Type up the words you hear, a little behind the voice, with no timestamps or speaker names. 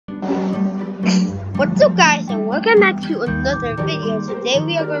What's up, guys, and welcome back to another video. Today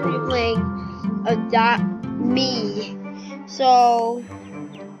we are going to be playing Adopt Me. So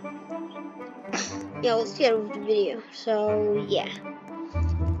yeah, let's get over the video. So yeah,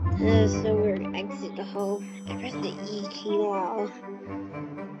 so we're gonna exit the home. I press the E key. Wow.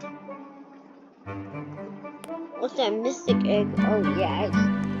 What's that mystic egg? Oh yeah,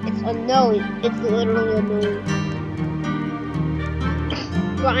 it's unknown. It's literally unknown.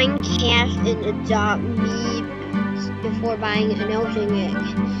 Buying cash and Adopt Me before buying an ocean egg.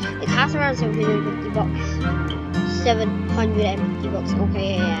 It costs around $750. $750.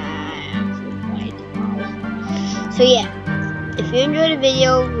 Okay, yeah. So yeah, if you enjoyed the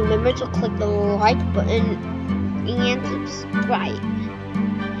video, remember to click the like button and subscribe.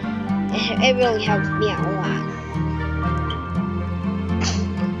 It really helps me out a lot.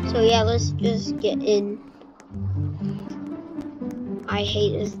 So yeah, let's just get in. I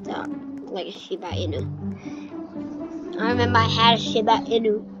hate this stuff, like a Shiba Inu. I remember I had a Shiba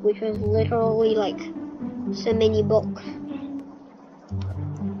Inu, which was literally like so many books.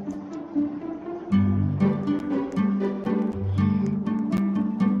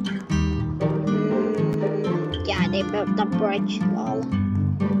 Yeah, they built the bridge, lol.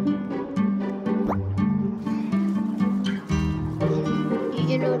 Did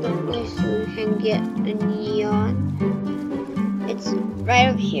you know the place where you can get a neon? It's right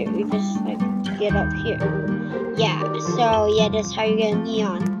up here. You just like get up here. Yeah, so yeah, that's how you get a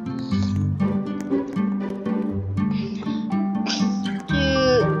neon.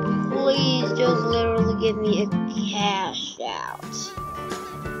 Dude, please just literally give me a cash out.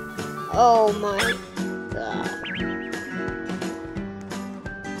 Oh my god.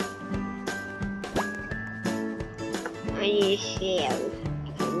 I need a shell.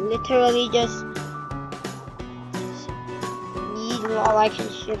 Literally just all I can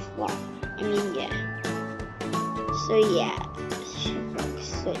shift lock. I mean, yeah. So yeah, shift lock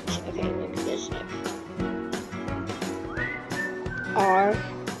switch. Okay, maybe this like R.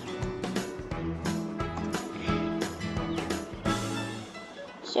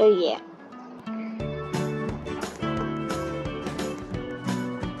 So yeah.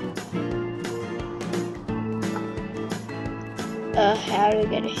 How to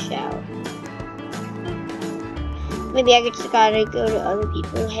get a shower? Maybe I just gotta go to other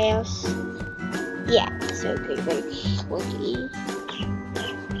people's house. Yeah, so okay, very squirty.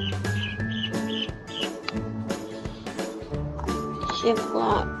 Shift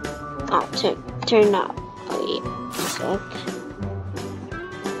lock. Oh, turn up. Oh yeah. So.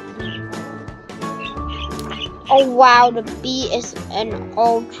 Oh wow, the B is an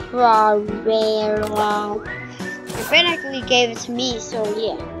ultra rare. Wow. My friend actually gave it to me, so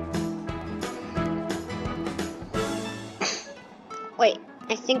yeah. Wait,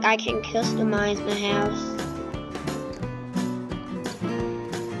 I think I can customize my house.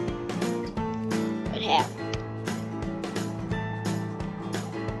 What happened?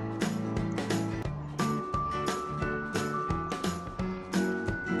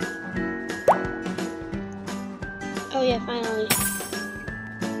 Oh yeah, finally.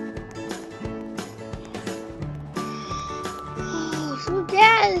 Oh, so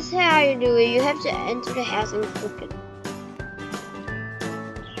that is how you do it. You have to enter the house and click it.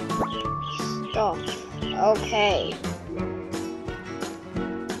 Oh, okay.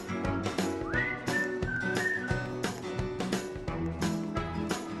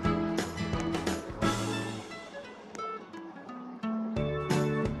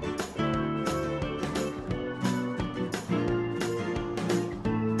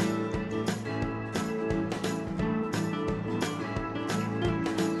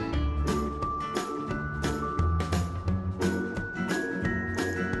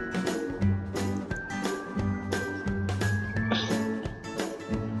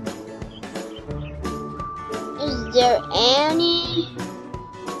 Is there any?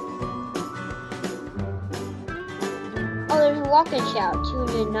 Oh, there's a walk-in shower,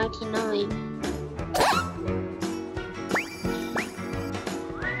 $299.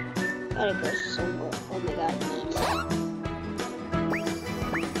 Gotta go somewhere. Oh my god,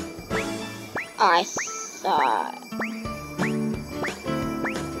 oh, I saw it.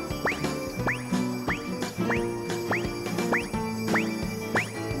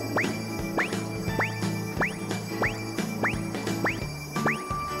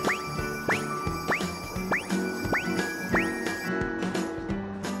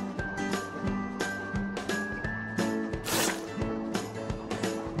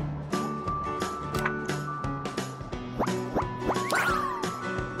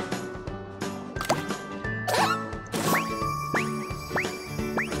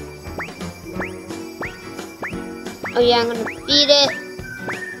 Oh yeah, I'm gonna beat it.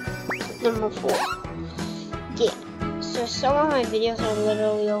 Number 4. Yeah. So some of my videos are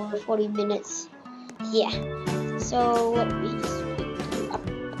literally over 40 minutes. Yeah. So let me just pick up.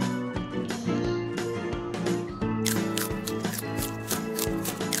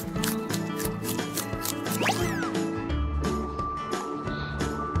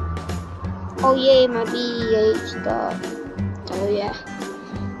 Oh yay, my BH dog. Oh yeah.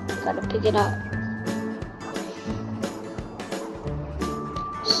 Gotta pick it up.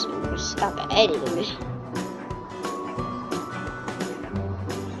 So stop editing me.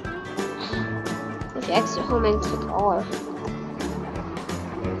 If you exit home and click R.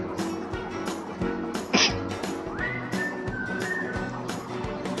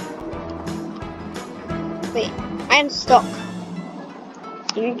 Wait, I'm stuck.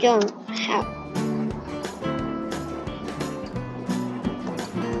 You don't have.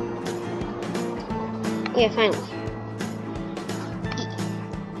 Okay, finally.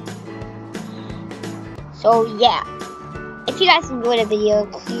 So yeah, if you guys enjoyed the video,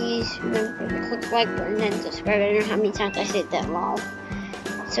 please remember to click the like button and subscribe. I don't know how many times I said that loud.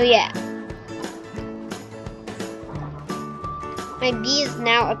 So yeah, my B is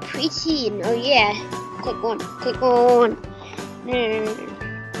now a preteen. Oh yeah, click on. Click the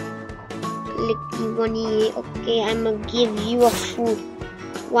one here. Okay, I'm gonna give you a food.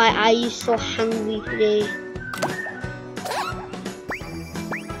 Why are you so hungry today?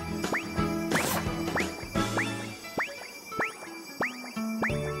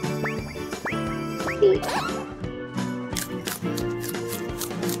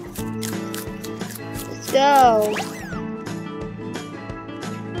 Let's go.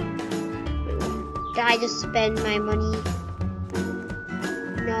 Did I just spend my money?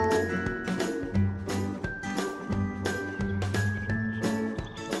 No.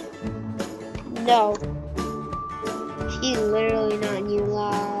 No. She's literally not new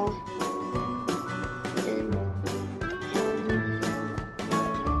law.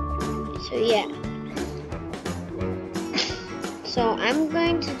 So yeah. So I'm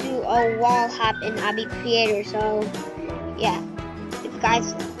going to do a wall hop in Abby Creator. So yeah, if you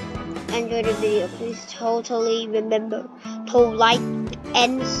guys enjoyed the video, please totally remember to like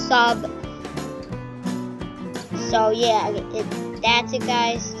and sub. So yeah, that's it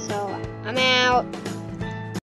guys. So I'm out.